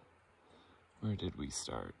 where did we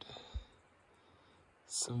start?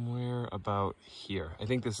 Somewhere about here. I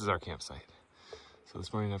think this is our campsite. So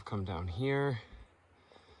this morning I've come down here.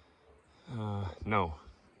 No,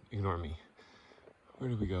 ignore me. Where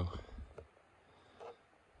did we go?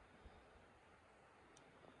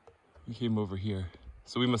 We came over here.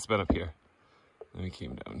 So we must have been up here. Then we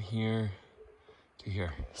came down here to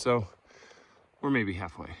here. So we're maybe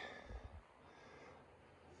halfway.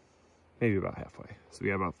 Maybe about halfway. So we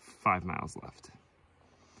got about 5 miles left.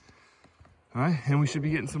 All right, and we should be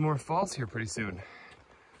getting some more falls here pretty soon.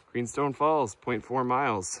 Greenstone Falls, 0.4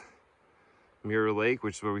 miles. Mirror Lake,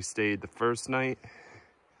 which is where we stayed the first night,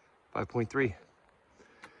 5.3.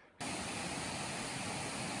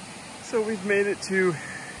 So we've made it to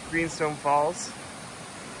Greenstone Falls.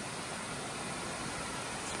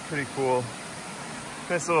 It's pretty cool.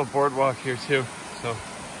 Nice little boardwalk here too, so.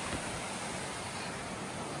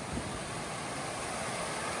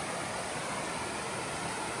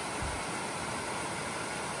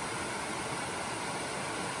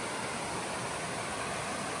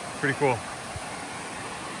 Pretty cool.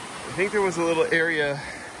 I think there was a little area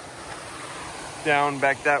down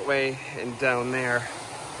back that way and down there.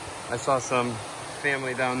 I saw some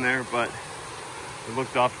family down there, but it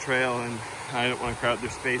looked off trail and I didn't want to crowd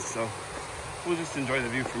their space, so we'll just enjoy the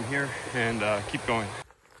view from here and keep going.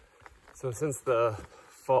 So since the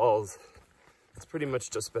falls, it's pretty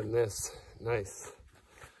much just been this nice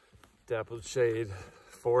dappled shade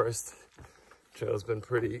forest. Trail's been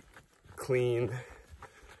pretty clean.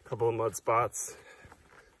 Couple of mud spots,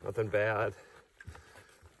 nothing bad.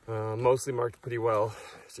 Mostly marked pretty well.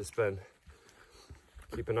 It's just been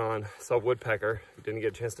keeping on. Saw woodpecker. Didn't get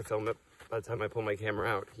a chance to film it by the time I pulled my camera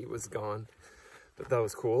out. He was gone, but that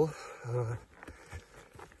was cool. I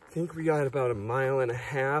think we got about 1.5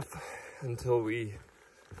 miles until we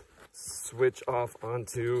switch off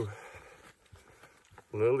onto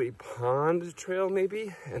Lily Pond Trail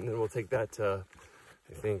maybe, and then we'll take that to,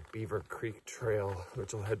 I think, Beaver Creek Trail,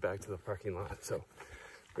 which will head back to the parking lot. So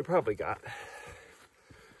we probably got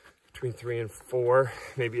between 3 and 4,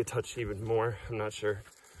 maybe a touch even more, I'm not sure,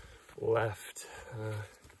 left.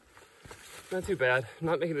 Not too bad. I'm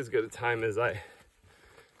not making as good a time as I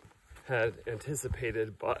had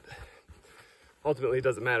anticipated, but ultimately it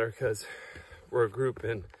doesn't matter because we're a group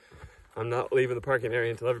and I'm not leaving the parking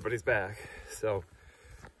area until everybody's back. So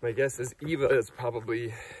my guess is Eva is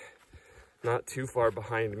probably not too far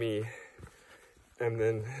behind me. And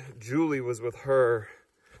then Julie was with her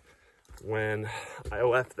when I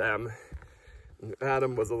left them. And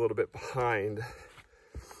Adam was a little bit behind.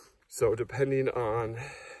 So depending on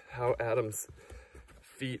how Adam's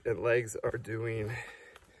feet and legs are doing,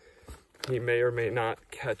 he may or may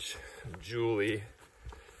not catch Julie.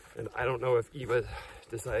 And I don't know if Eva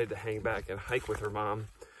decided to hang back and hike with her mom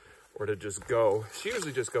or to just go. She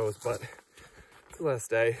usually just goes, but it's the last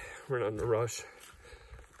day. We're not in a rush.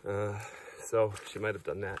 So she might have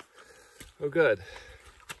done that. Oh, good.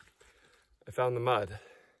 I found the mud.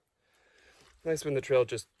 Nice when the trail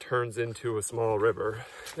just turns into a small river.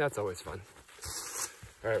 That's always fun.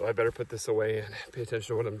 All right, well, I better put this away and pay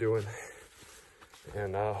attention to what I'm doing.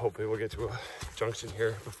 And hopefully we'll get to a junction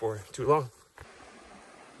here before too long.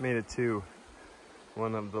 Made it to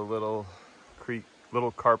one of the little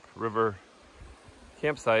Carp River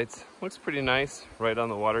campsites. Looks pretty nice, right on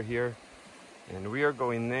the water here. And we are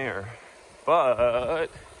going there.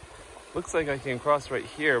 But looks like I can cross right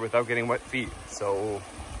here without getting wet feet. So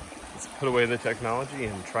let's put away the technology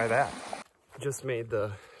and try that. Just made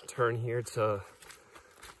the turn here to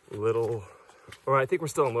I think we're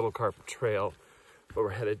still on Little Carp Trail, but we're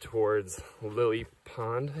headed towards Lily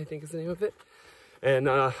Pond, I think is the name of it. And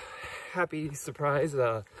happy surprise,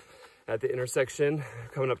 at the intersection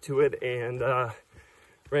coming up to it, and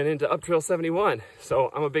ran into Up Trail 71.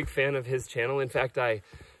 So I'm a big fan of his channel. In fact, I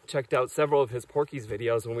checked out several of his Porkies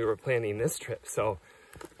videos when we were planning this trip. So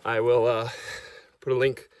I will put a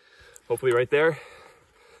link hopefully right there.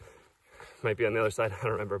 Might be on the other side, I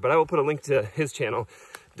don't remember. But I will put a link to his channel.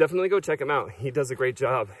 Definitely go check him out. He does a great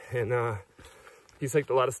job, and he's hiked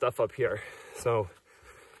a lot of stuff up here. So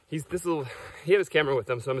he had his camera with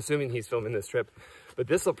him, so I'm assuming he's filming this trip. But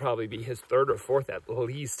this will probably be his 3rd or 4th at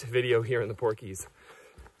least video here in the Porkies.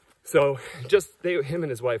 So just him and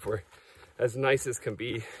his wife were as nice as can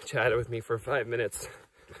be. Chatted with me for 5 minutes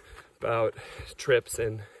about trips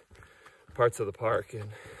and parts of the park, and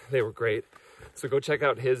they were great. So go check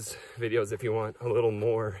out his videos if you want a little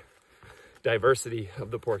more diversity of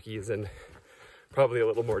the Porkies and probably a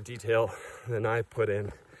little more detail than I put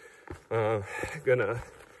in. I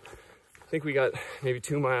think we got maybe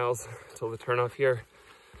 2 miles till the turnoff here.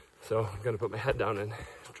 So I'm gonna put my head down and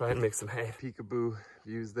try and make some hay. Peekaboo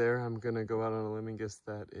views there. I'm gonna go out on a limb and guess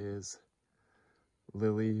that is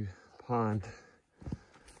Lily Pond.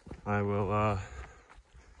 I will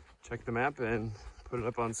check the map and put it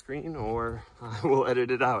up on screen, or I will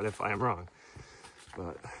edit it out if I am wrong.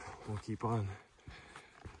 But we'll keep on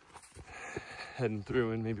heading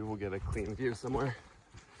through, and maybe we'll get a clean view somewhere.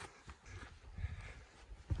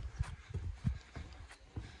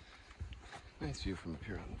 Nice view from up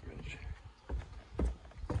here on the bridge.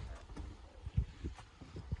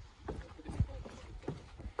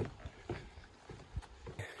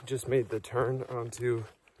 Just made the turn onto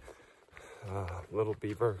Little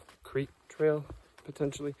Beaver Creek Trail,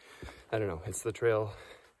 potentially. I don't know, it's the trail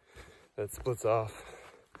that splits off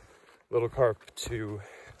Little Carp to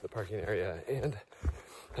the parking area. And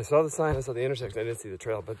I saw the sign, I saw the intersection, I didn't see the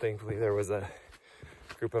trail, but thankfully there was a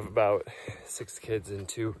group of about 6 kids and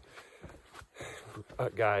 2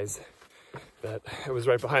 guys that I was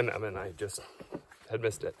right behind them, and I just had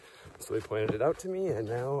missed it. So they pointed it out to me, and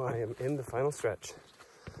now I am in the final stretch.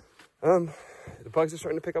 The bugs are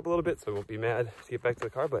starting to pick up a little bit, so I won't be mad to get back to the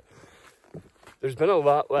car, but there's been a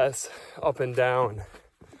lot less up and down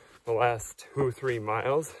the last 2-3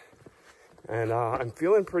 miles, and I'm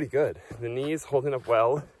feeling pretty good. The knee's holding up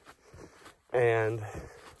well, and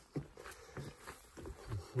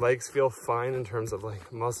legs feel fine in terms of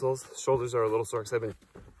like muscles. Shoulders are a little sore because I've been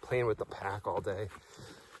playing with the pack all day.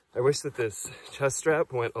 I wish that this chest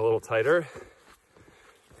strap went a little tighter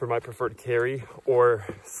for my preferred carry, or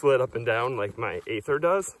slid up and down like my Aether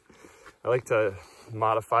does. I like to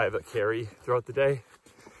modify the carry throughout the day.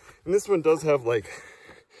 And this one does have like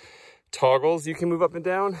toggles you can move up and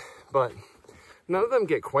down, but none of them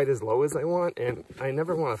get quite as low as I want, and I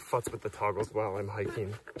never want to futz with the toggles while I'm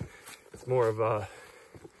hiking. It's more of a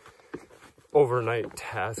overnight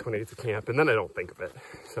task when I get to camp, and then I don't think of it.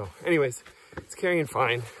 So anyways, it's carrying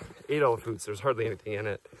fine. Ate all the food, so there's hardly anything in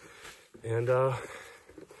it. And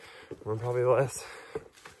we're probably less,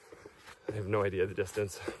 I have no idea the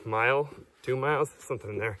distance, mile, 2 miles, something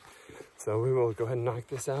in there. So we will go ahead and knock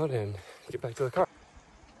this out and get back to the car.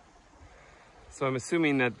 So I'm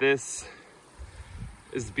assuming that this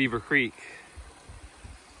is Beaver Creek.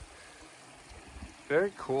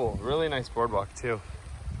 Very cool, really nice boardwalk too.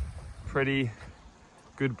 Pretty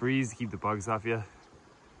good breeze to keep the bugs off you.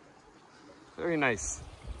 Very nice.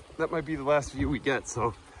 That might be the last view we get,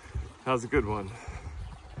 so that was a good one.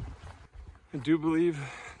 I do believe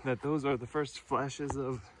that those are the first flashes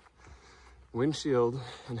of windshield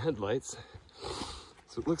and headlights.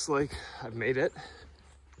 So it looks like I've made it.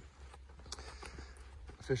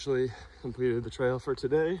 Officially completed the trail for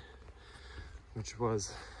today, which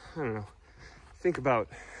was, I don't know, I think about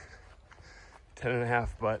 10.5,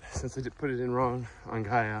 but since I did put it in wrong on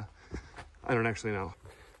Gaia, I don't actually know.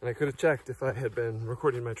 And I could have checked if I had been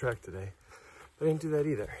recording my track today, but I didn't do that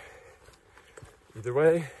either. Either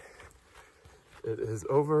way, it is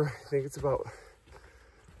over. I think it's about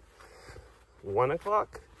 1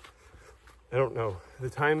 o'clock. I don't know. The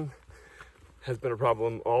time has been a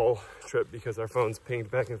problem all trip because our phones pinged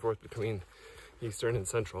back and forth between Eastern and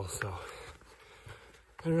Central. So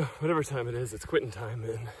I don't know, whatever time it is, it's quitting time,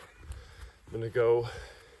 and I'm gonna go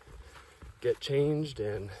get changed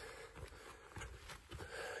and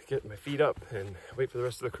get my feet up and wait for the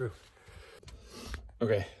rest of the crew.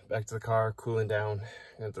 Okay, back to the car, cooling down.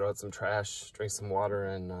 I'm gonna throw out some trash, drink some water,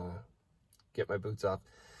 and get my boots off.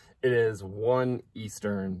 It is 1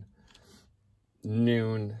 Eastern,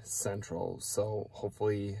 noon Central, so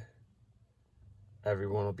hopefully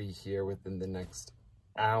everyone will be here within the next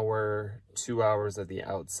hour, 2 hours at the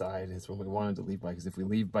outside is when we wanted to leave by, because if we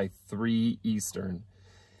leave by 3 Eastern,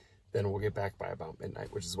 then we'll get back by about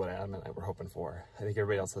midnight, which is what Adam and I were hoping for. I think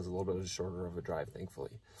everybody else has a little bit of shorter of a drive,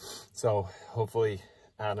 thankfully. So hopefully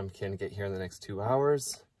Adam can get here in the next 2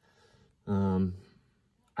 hours.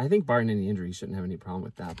 I think barring any injury, shouldn't have any problem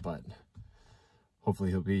with that, but hopefully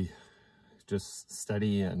he'll be just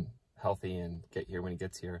steady and healthy and get here when he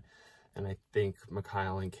gets here. And I think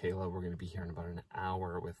Mikhail and Kayla, we're going to be here in about an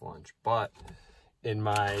hour with lunch. But in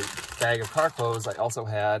my bag of car clothes, I also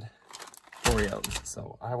had Oreos,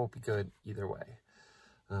 so I will be good either way.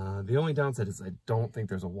 The only downside is I don't think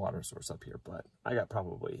there's a water source up here, but I got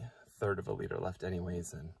probably 1/3 of a liter left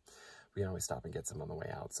anyways, and we can always stop and get some on the way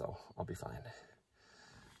out, so I'll be fine.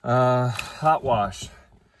 Hot wash.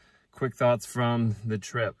 Quick thoughts from the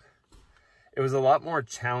trip. It was a lot more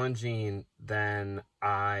challenging than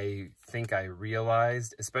I think I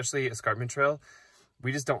realized, especially Escarpment Trail.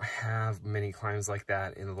 We just don't have many climbs like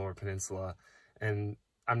that in the Lower Peninsula, and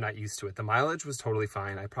I'm not used to it. The mileage was totally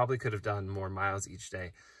fine. I probably could have done more miles each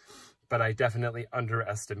day, but I definitely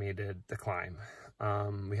underestimated the climb.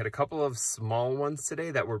 We had a couple of small ones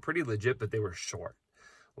today that were pretty legit, but they were short.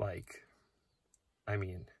 Like, I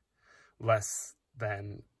mean, less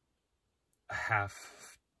than a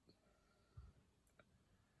half.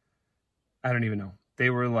 I don't even know. They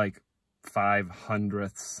were like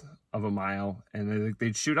 5/100ths of a mile, and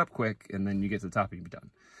they'd shoot up quick, and then you get to the top and you'd be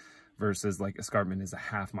done. Versus like Escarpment is a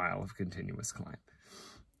half mile of continuous climb.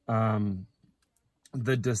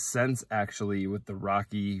 The descents actually with the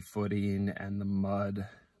rocky footing and the mud,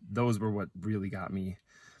 those were what really got me.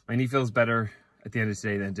 My knee feels better at the end of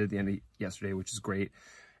today than it did at the end of yesterday, which is great.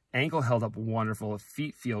 Ankle held up wonderful.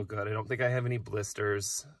 Feet feel good. I don't think I have any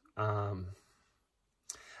blisters. I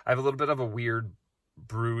have a little bit of a weird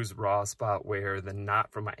bruise raw spot where the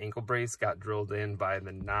knot from my ankle brace got drilled in by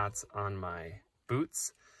the knots on my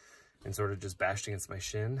boots and sort of just bashed against my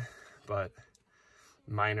shin, but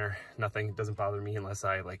minor, nothing, doesn't bother me unless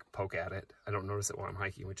I like poke at it. I don't notice it while I'm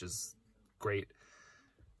hiking, which is great.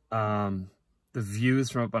 The views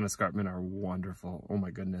from up on Escarpment are wonderful. Oh my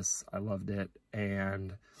goodness, I loved it.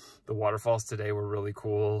 And the waterfalls today were really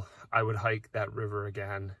cool. I would hike that river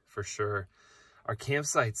again for sure. Our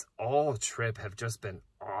campsites all trip have just been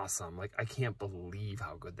awesome. Like, I can't believe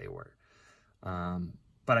how good they were.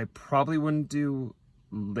 But I probably wouldn't do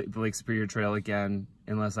the Lake Superior Trail again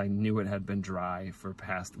unless I knew it had been dry for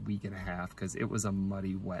past week and a half, because it was a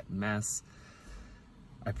muddy, wet mess.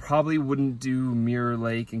 I probably wouldn't do Mirror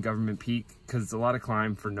Lake and Government Peak because it's a lot of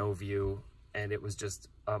climb for no view, and it was just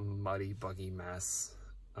a muddy, buggy mess.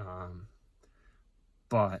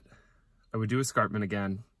 But I would do Escarpment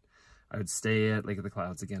again. I would stay at Lake of the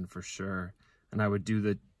Clouds again for sure, and I would do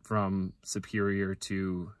the from Superior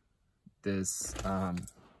to this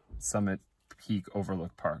Summit Peak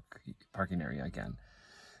Overlook parking area again.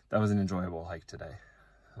 That was an enjoyable hike today.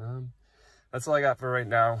 That's all I got for right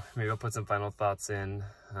now. Maybe I'll put some final thoughts in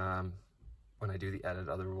when I do the edit.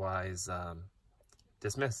 Otherwise,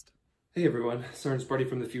 dismissed. Hey everyone, SgtSparty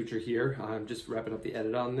from the future here. I'm just wrapping up the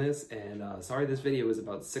edit on this, and sorry this video is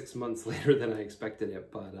about 6 months later than I expected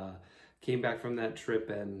it, but came back from that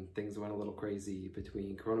trip and things went a little crazy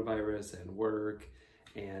between coronavirus and work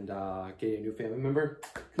and getting a new family member.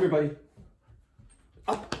 Come here, buddy.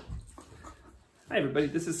 Up. Hi everybody,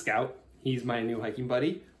 this is Scout. He's my new hiking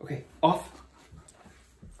buddy. Okay, off.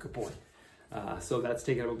 Good boy. So that's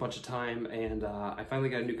taken up a bunch of time, and I finally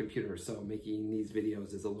got a new computer, so making these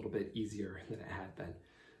videos is a little bit easier than it had been.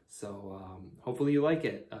 So hopefully you like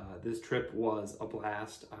it. This trip was a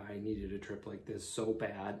blast. I needed a trip like this so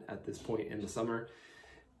bad at this point in the summer,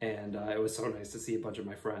 and it was so nice to see a bunch of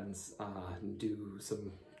my friends do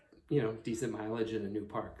some, decent mileage in a new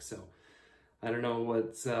park. So I don't know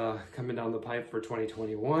what's coming down the pipe for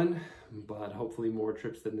 2021, but hopefully more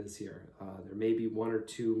trips than this year. There may be 1 or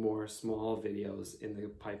 2 more small videos in the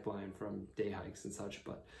pipeline from day hikes and such,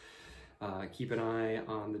 but keep an eye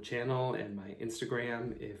on the channel and my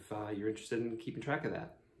Instagram if you're interested in keeping track of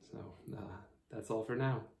that. So that's all for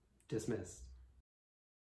now. Dismissed.